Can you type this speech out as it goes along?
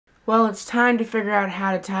Well, it's time to figure out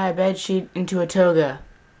how to tie a bedsheet into a toga.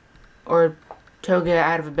 Or toga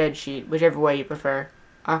out of a bedsheet, whichever way you prefer.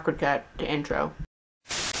 Awkward cut to intro.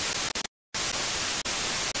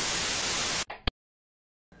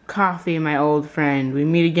 Coffee, my old friend. We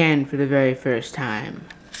meet again for the very first time.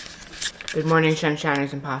 Good morning,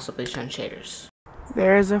 SHunSHiners and possibly SHunSHaters.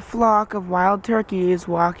 There is a flock of wild turkeys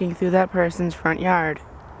walking through that person's front yard.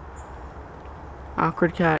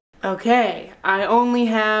 Awkward cut. Okay, I only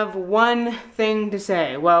have one thing to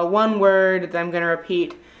say. Well, one word that I'm going to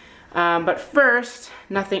repeat. But first,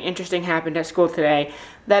 nothing interesting happened at school today.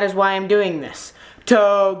 That is why I'm doing this.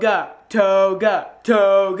 Toga, toga,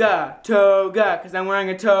 toga, toga, because I'm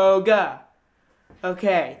wearing a toga.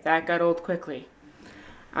 Okay, that got old quickly.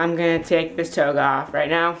 I'm going to take this toga off right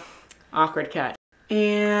now. Awkward cut.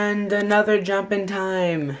 And another jump in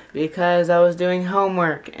time, because I was doing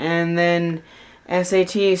homework, and then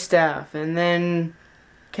SAT stuff, and then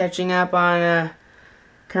catching up on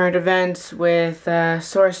current events with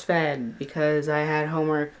SourceFed, because I had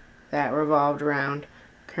homework that revolved around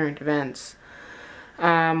current events.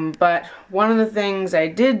 But one of the things I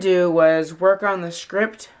did do was work on the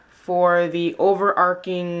script for the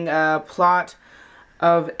overarching plot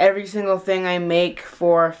of every single thing I make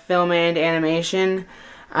for film and animation,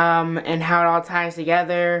 and how it all ties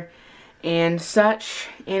together and such,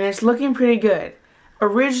 and it's looking pretty good.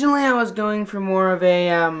 Originally I was going for more of a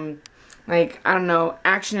like, I don't know,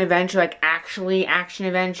 action-adventure, like actually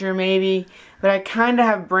action-adventure maybe, but I kind of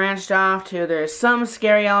have branched off to there's some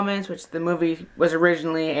scary elements, which the movie was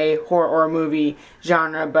originally a horror movie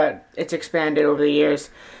genre, but it's expanded over the years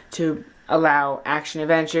to allow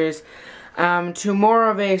action-adventures, to more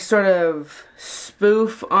of a sort of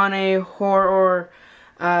spoof on a horror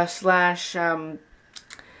slash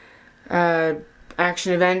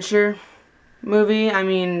action-adventure movie. I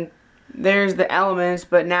mean, there's the elements,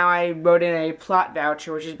 but now I wrote in a plot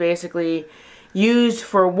voucher, which is basically used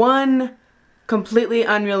for one completely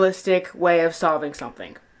unrealistic way of solving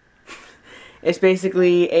something. It's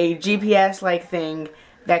basically a GPS-like thing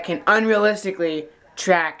that can unrealistically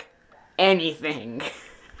track anything.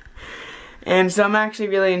 And so I'm actually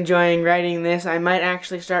really enjoying writing this. I might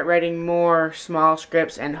actually start writing more small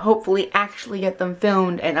scripts and hopefully actually get them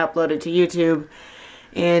filmed and uploaded to YouTube.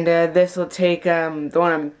 And this will take, the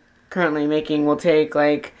one I'm currently making will take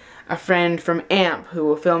like a friend from AMP who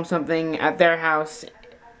will film something at their house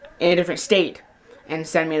in a different state and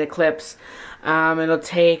send me the clips. It'll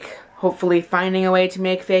take hopefully finding a way to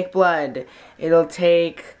make fake blood. It'll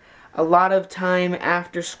take a lot of time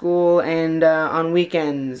after school and on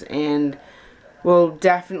weekends, and will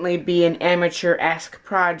definitely be an amateur-esque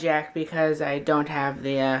project because I don't have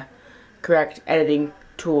the correct editing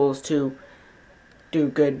tools to do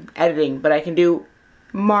good editing, but I can do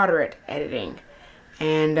moderate editing.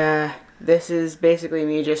 And this is basically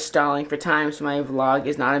me just stalling for time, so my vlog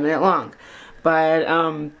is not a minute long. But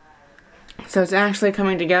so it's actually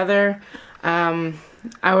coming together.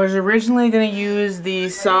 I was originally going to use the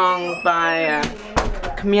song by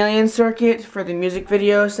Chameleon Circuit for the music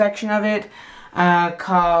video section of it,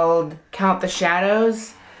 called Count the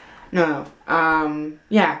Shadows. No,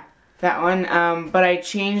 yeah, that one. But I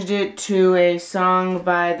changed it to a song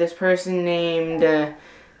by this person named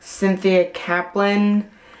Cynthia Kaplan.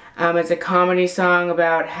 It's a comedy song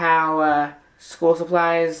about how school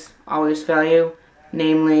supplies always fail you,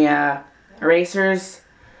 namely erasers,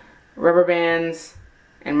 rubber bands,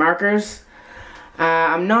 and markers.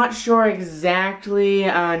 I'm not sure exactly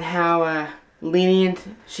on how lenient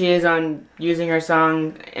she is on using her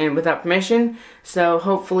song and without permission, so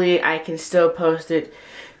hopefully I can still post it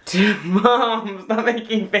to Mom, stop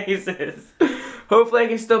making faces. Hopefully I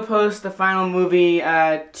can still post the final movie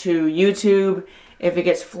to YouTube. If it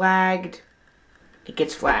gets flagged, it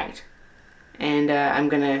gets flagged. And I'm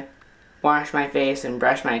gonna wash my face and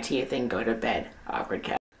brush my teeth and go to bed. Awkward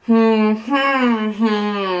cat.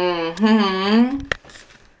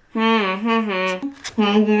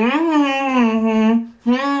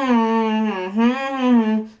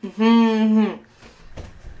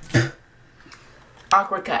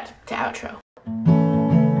 Awkward cut to outro.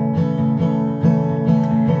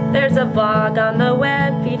 There's a vlog on the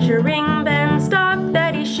web featuring Ben Stock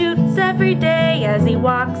that he shoots every day as he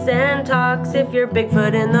walks and talks. If you're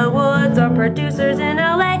Bigfoot in the woods or producers in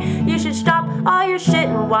LA, you should stop all your shit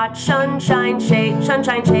and watch SHunSHineSHate.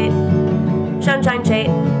 SHunSHineSHate.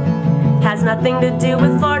 SHunSHineSHate. Has nothing to do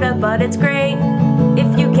with Florida, but it's great.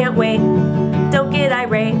 If you can't wait, don't get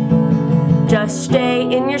irate. Just stay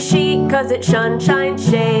in your sheet, cause it's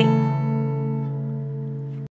SHunSHineSHate.